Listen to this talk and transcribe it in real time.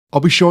I'll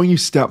be showing you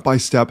step by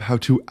step how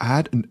to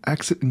add an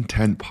exit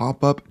intent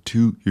pop-up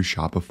to your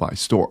Shopify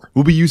store.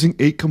 We'll be using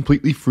a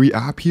completely free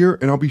app here,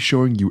 and I'll be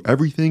showing you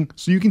everything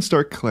so you can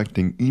start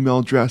collecting email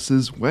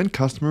addresses when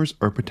customers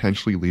are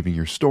potentially leaving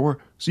your store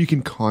so you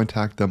can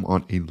contact them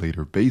on a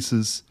later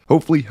basis,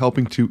 hopefully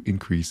helping to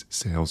increase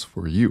sales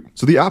for you.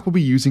 So the app we'll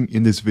be using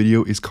in this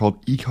video is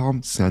called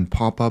EcomSend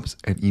pop-ups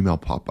and email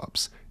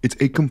pop-ups. It's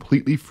a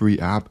completely free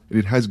app and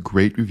it has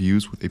great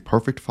reviews with a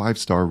perfect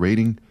 5-star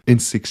rating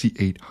and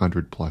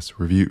 6,800 plus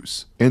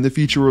reviews. And the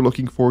feature we're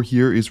looking for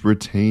here is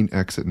retain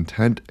exit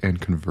intent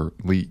and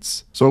convert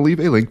leads. So I'll leave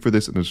a link for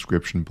this in the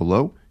description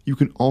below. You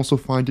can also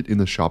find it in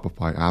the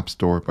Shopify App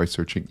Store by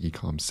searching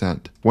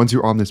EcomSend. Once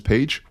you're on this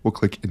page, we'll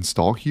click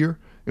install here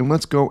and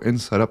let's go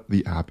and set up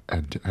the app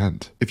end to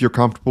end. If you're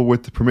comfortable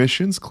with the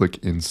permissions, click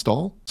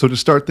install. So to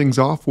start things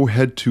off, we'll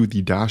head to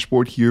the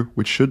dashboard here,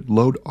 which should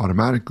load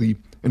automatically.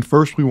 And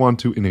first we want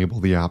to enable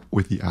the app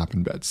with the app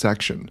embed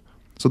section.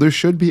 So there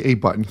should be a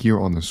button here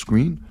on the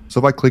screen. So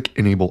if I click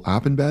enable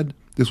app embed,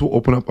 this will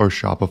open up our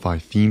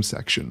Shopify theme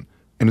section.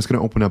 And it's going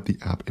to open up the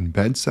app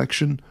embed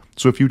section.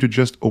 So if you were to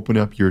just open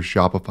up your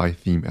Shopify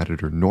theme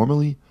editor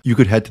normally, you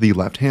could head to the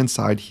left-hand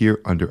side here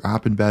under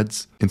app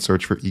embeds and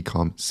search for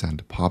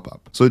EcomSend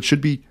pop-up. So it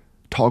should be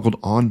toggled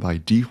on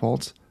by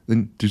default.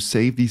 Then to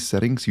save these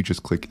settings, you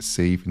just click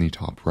save in the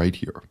top right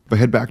here. If I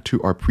head back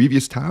to our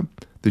previous tab,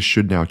 this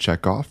should now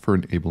check off for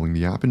enabling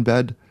the app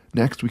embed.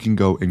 Next, we can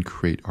go and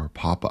create our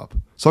pop-up.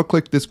 So I'll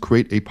click this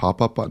create a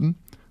pop-up button.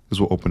 This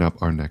will open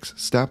up our next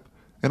step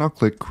and I'll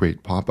click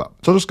create pop-up.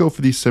 So I'll just go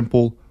for the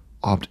simple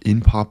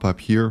opt-in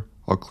pop-up here.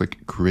 I'll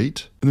click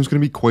create and there's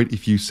going to be quite a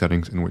few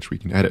settings in which we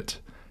can edit.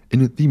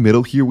 In the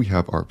middle here, we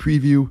have our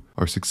preview,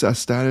 our success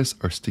status,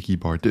 our sticky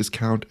bar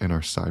discount, and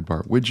our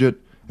sidebar widget.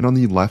 And on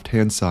the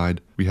left-hand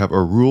side, we have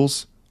our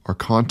rules, our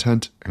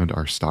content, and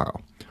our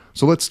style.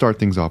 So let's start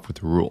things off with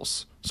the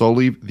rules. So I'll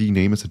leave the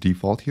name as a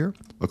default here.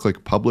 I'll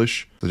click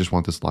publish. I just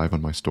want this live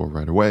on my store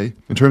right away.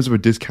 In terms of a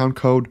discount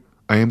code,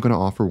 I am going to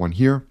offer one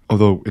here,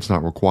 although it's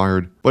not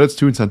required, but it's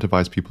to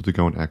incentivize people to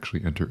go and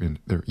actually enter in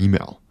their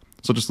email.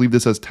 So just leave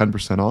this as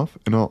 10% off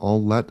and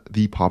I'll let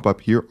the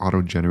pop-up here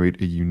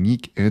auto-generate a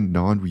unique and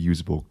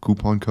non-reusable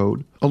coupon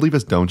code. I'll leave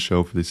as don't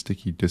show for the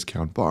sticky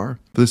discount bar.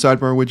 For the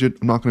sidebar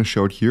widget, I'm not going to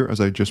show it here as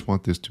I just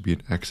want this to be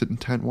an exit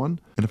intent one.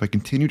 And if I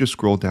continue to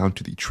scroll down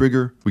to the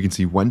trigger, we can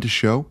see when to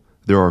show.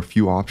 There are a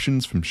few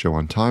options from show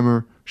on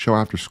timer, show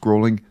after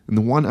scrolling, and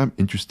the one I'm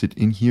interested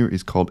in here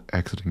is called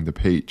exiting the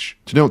page.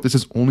 To note, this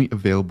is only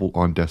available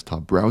on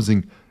desktop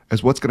browsing,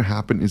 as what's going to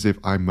happen is if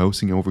I'm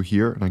mousing over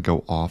here and I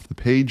go off the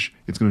page,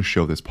 it's going to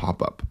show this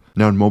pop-up.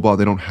 Now in mobile,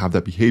 they don't have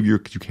that behavior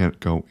because you can't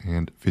go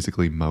and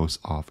physically mouse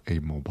off a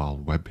mobile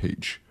web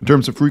page. In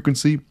terms of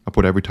frequency, I'll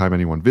put every time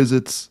anyone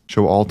visits,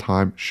 show all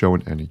time, show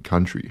in any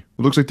country.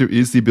 It looks like there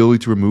is the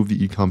ability to remove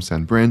the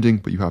EcomSend branding,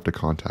 but you have to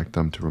contact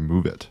them to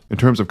remove it. In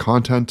terms of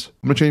content,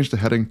 I'm going to change the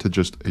heading to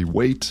just a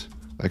wait!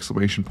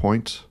 Exclamation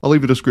point. I'll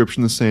leave the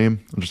description the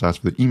same. I'll just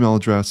ask for the email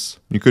address.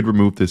 You could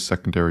remove this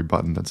secondary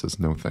button that says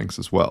no thanks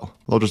as well.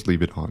 I'll just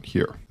leave it on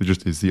here. There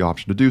just is the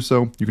option to do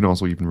so. You can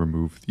also even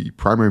remove the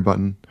primary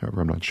button.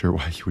 However, I'm not sure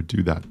why you would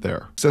do that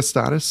there. Success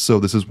status. So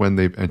this is when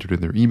they've entered in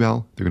their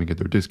email. They're going to get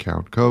their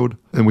discount code.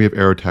 And we have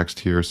error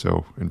text here.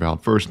 So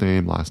invalid first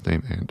name, last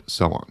name, and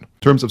so on.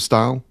 In terms of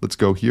style, let's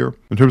go here.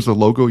 In terms of the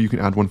logo, you can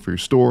add one for your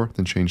store,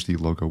 then change the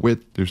logo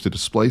width. There's the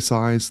display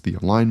size, the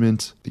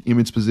alignment, the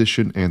image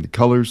position, and the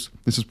colors.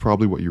 This is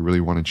probably what you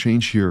really want to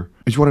change here,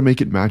 is you want to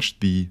make it match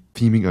the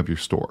theming of your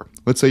store.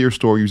 Let's say your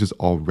store uses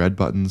all red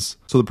buttons.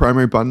 So the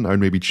primary button, I would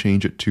maybe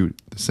change it to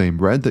the same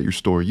red that your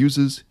store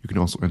uses. You can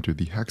also enter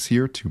the hex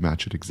here to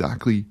match it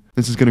exactly.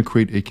 This is going to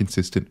create a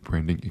consistent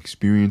branding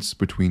experience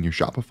between your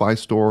Shopify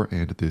store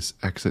and this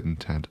exit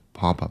intent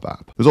pop-up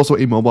app. There's also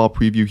a mobile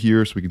preview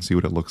here so we can see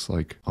what it looks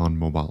like on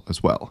mobile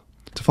as well.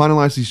 To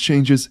finalize these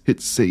changes,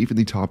 hit save in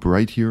the top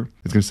right here.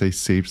 It's going to say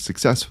saved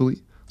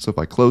successfully. So if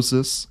I close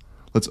this,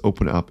 let's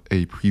open up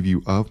a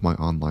preview of my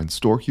online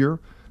store here,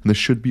 and this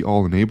should be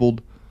all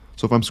enabled.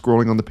 So if I'm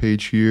scrolling on the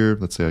page here,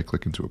 let's say I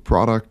click into a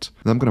product,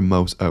 and I'm going to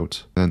mouse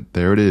out, and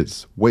there it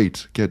is.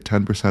 Wait, get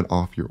 10%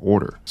 off your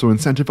order. So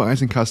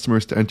incentivizing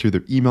customers to enter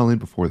their email in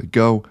before they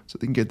go so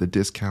they can get the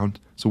discount,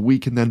 so we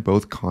can then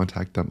both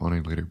contact them on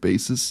a later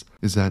basis,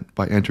 is that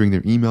by entering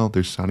their email,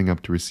 they're signing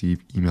up to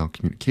receive email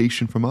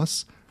communication from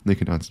us. They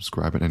can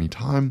unsubscribe at any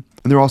time.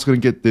 And they're also going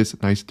to get this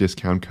nice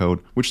discount code,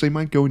 which they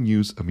might go and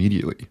use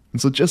immediately.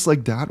 And so just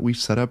like that, we've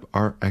set up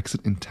our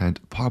exit intent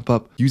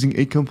pop-up using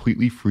a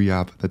completely free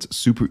app that's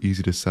super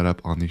easy to set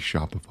up on the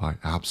Shopify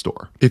App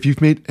Store. If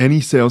you've made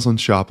any sales on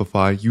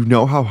Shopify, you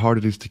know how hard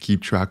it is to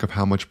keep track of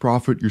how much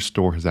profit your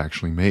store has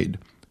actually made.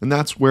 And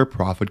that's where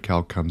Profit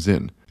CALC comes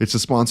in. It's a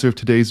sponsor of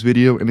today's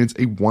video, and it's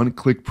a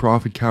one-click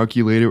profit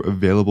calculator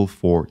available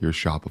for your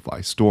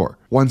Shopify store.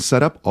 Once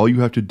set up, all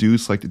you have to do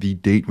is select the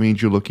date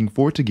range you're looking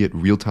for to get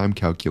real-time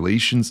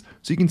calculations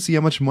so you can see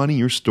how much money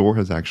your store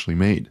has actually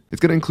made. It's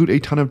going to include a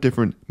ton of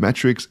different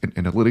metrics and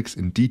analytics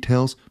and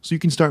details so you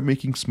can start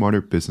making smarter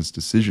business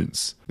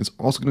decisions. It's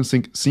also going to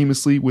sync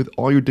seamlessly with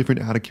all your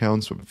different ad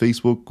accounts from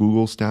Facebook,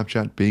 Google,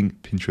 Snapchat, Bing,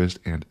 Pinterest,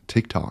 and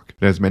TikTok.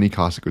 It has many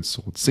cost of goods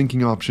sold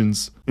syncing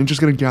options, and it's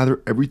just going to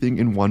gather everything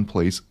in one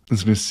place.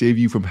 It's going to save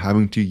you from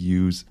having to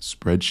use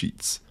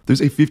spreadsheets.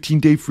 There's a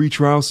 15-day free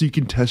trial so you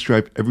can test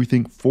drive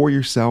everything for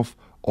yourself.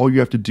 All you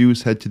have to do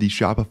is head to the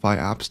Shopify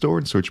App Store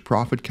and search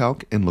Profit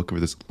Calc and look for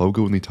this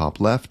logo in the top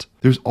left.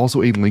 There's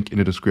also a link in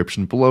the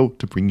description below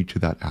to bring you to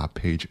that app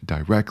page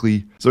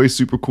directly. So a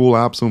super cool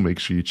app, so make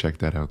sure you check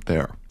that out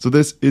there. So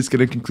this is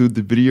going to conclude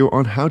the video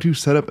on how to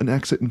set up an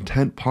exit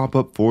intent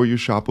pop-up for your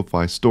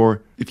Shopify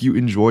store. If you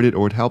enjoyed it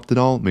or it helped at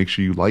all, make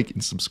sure you like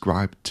and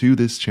subscribe to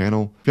this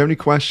channel. If you have any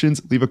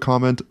questions, leave a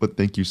comment, but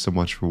thank you so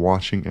much for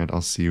watching, and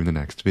I'll see you in the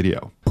next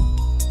video.